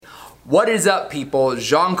What is up, people?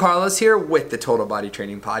 Jean Carlos here with the Total Body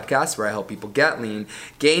Training Podcast, where I help people get lean,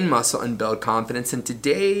 gain muscle, and build confidence. And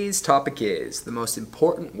today's topic is the most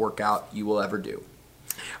important workout you will ever do.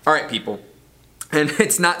 All right, people. And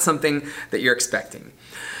it's not something that you're expecting.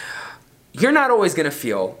 You're not always going to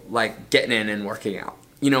feel like getting in and working out.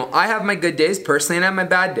 You know, I have my good days personally and I have my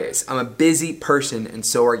bad days. I'm a busy person and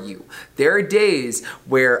so are you. There are days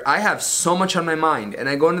where I have so much on my mind and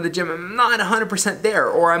I go into the gym and I'm not 100% there,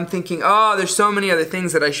 or I'm thinking, oh, there's so many other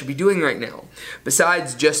things that I should be doing right now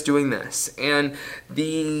besides just doing this. And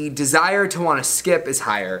the desire to want to skip is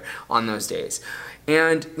higher on those days.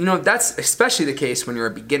 And, you know, that's especially the case when you're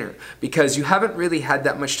a beginner because you haven't really had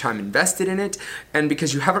that much time invested in it and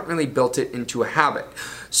because you haven't really built it into a habit.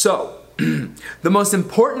 So, the most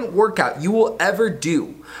important workout you will ever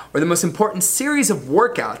do, or the most important series of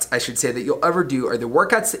workouts, I should say, that you'll ever do are the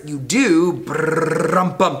workouts that you do,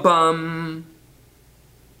 drum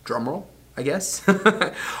roll, I guess,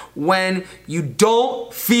 when you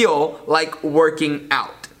don't feel like working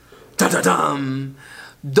out. Da-da-dum.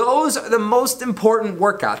 Those are the most important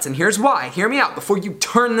workouts, and here's why. Hear me out before you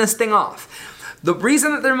turn this thing off. The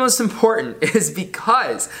reason that they're most important is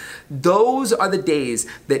because those are the days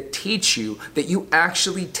that teach you that you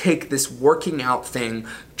actually take this working out thing,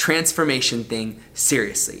 transformation thing,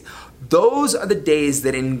 seriously. Those are the days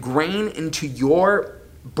that ingrain into your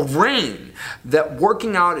brain that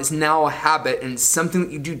working out is now a habit and something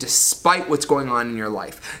that you do despite what's going on in your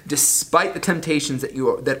life, despite the temptations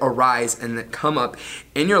that arise and that come up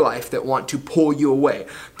in your life that want to pull you away.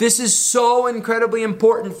 This is so incredibly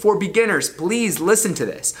important for beginners. Please listen to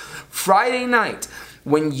this. Friday night,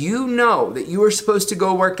 when you know that you are supposed to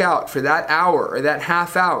go work out for that hour or that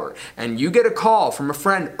half hour, and you get a call from a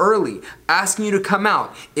friend early asking you to come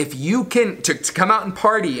out, if you can, to come out and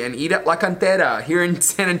party and eat at La Cantera here in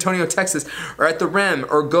San Antonio, Texas, or at the Rim,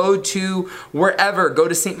 or go to wherever, go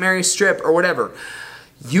to St. Mary's Strip or whatever,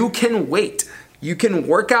 you can wait. You can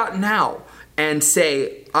work out now and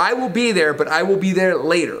say, I will be there, but I will be there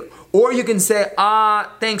later. Or you can say,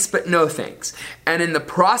 thanks, but no thanks. And in the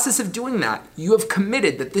process of doing that, you have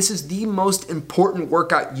committed that this is the most important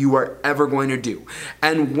workout you are ever going to do.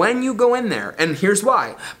 And when you go in there, and here's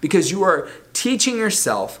why, because you are teaching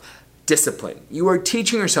yourself discipline. You are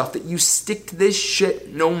teaching yourself that you stick to this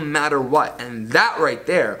shit no matter what. And that right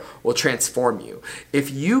there will transform you.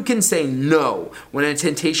 If you can say no when a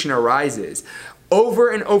temptation arises, over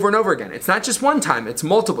and over and over again. It's not just one time, it's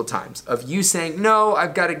multiple times of you saying, no,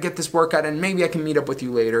 I've got to get this workout and maybe I can meet up with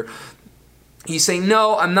you later. You say,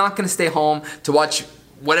 no, I'm not going to stay home to watch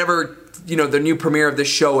whatever, you know, the new premiere of this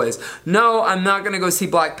show is. No, I'm not going to go see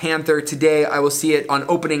Black Panther today. I will see it on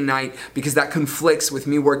opening night because that conflicts with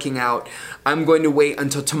me working out. I'm going to wait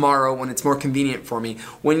until tomorrow when it's more convenient for me.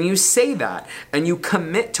 When you say that and you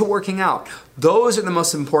commit to working out, those are the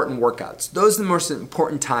most important workouts. Those are the most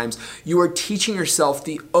important times you are teaching yourself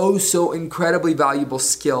the oh so incredibly valuable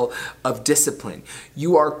skill of discipline.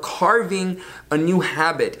 You are carving a new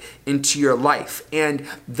habit into your life. And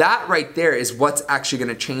that right there is what's actually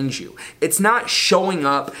going to change you. It's not showing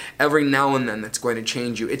up every now and then that's going to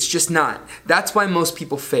change you. It's just not. That's why most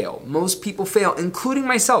people fail. Most people fail, including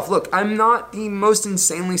myself. Look, I'm not the most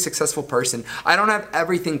insanely successful person. I don't have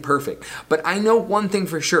everything perfect. But I know one thing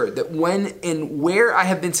for sure, that when and where I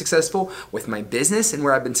have been successful with my business and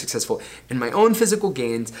where I've been successful in my own physical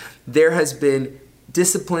gains, there has been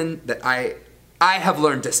discipline that I have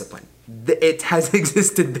learned discipline. It has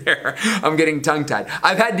existed there. I'm getting tongue-tied.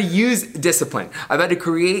 I've had to use discipline. I've had to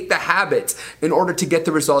create the habits in order to get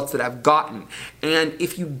the results that I've gotten. And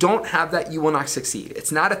if you don't have that, you will not succeed.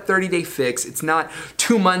 It's not a 30-day fix. It's not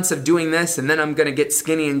 2 months of doing this and then I'm going to get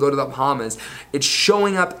skinny and go to the Bahamas. It's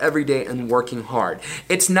showing up every day and working hard.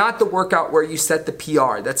 It's not the workout where you set the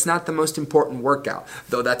PR. That's not the most important workout,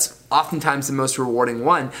 though that's oftentimes the most rewarding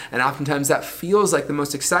one, and oftentimes that feels like the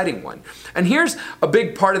most exciting one. And here's a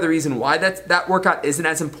big part of the reason why that workout isn't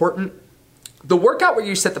as important. The workout where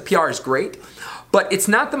you set the PR is great, but it's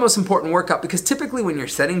not the most important workout because typically when you're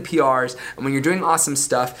setting PRs and when you're doing awesome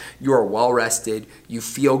stuff, you are well rested, you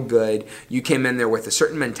feel good, you came in there with a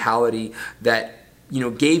certain mentality that, you know,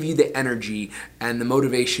 gave you the energy and the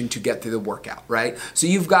motivation to get through the workout, right? So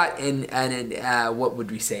you've got an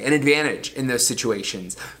advantage in those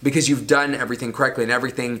situations because you've done everything correctly and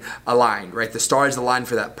everything aligned, right? The stars aligned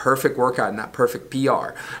for that perfect workout and that perfect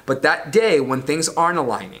PR. But that day when things aren't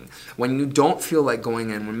aligning, when you don't feel like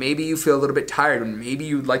going in, when maybe you feel a little bit tired, when maybe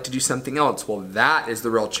you'd like to do something else, well, that is the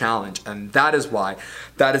real challenge. And that is why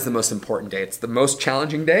that is the most important day. It's the most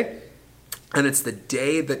challenging day. And it's the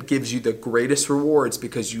day that gives you the greatest rewards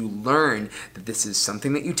because you learn that this is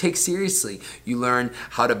something that you take seriously. You learn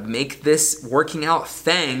how to make this working out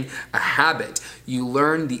thing a habit. You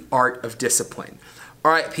learn the art of discipline.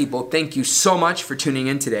 All right, people, thank you so much for tuning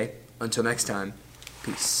in today. Until next time,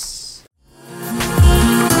 peace.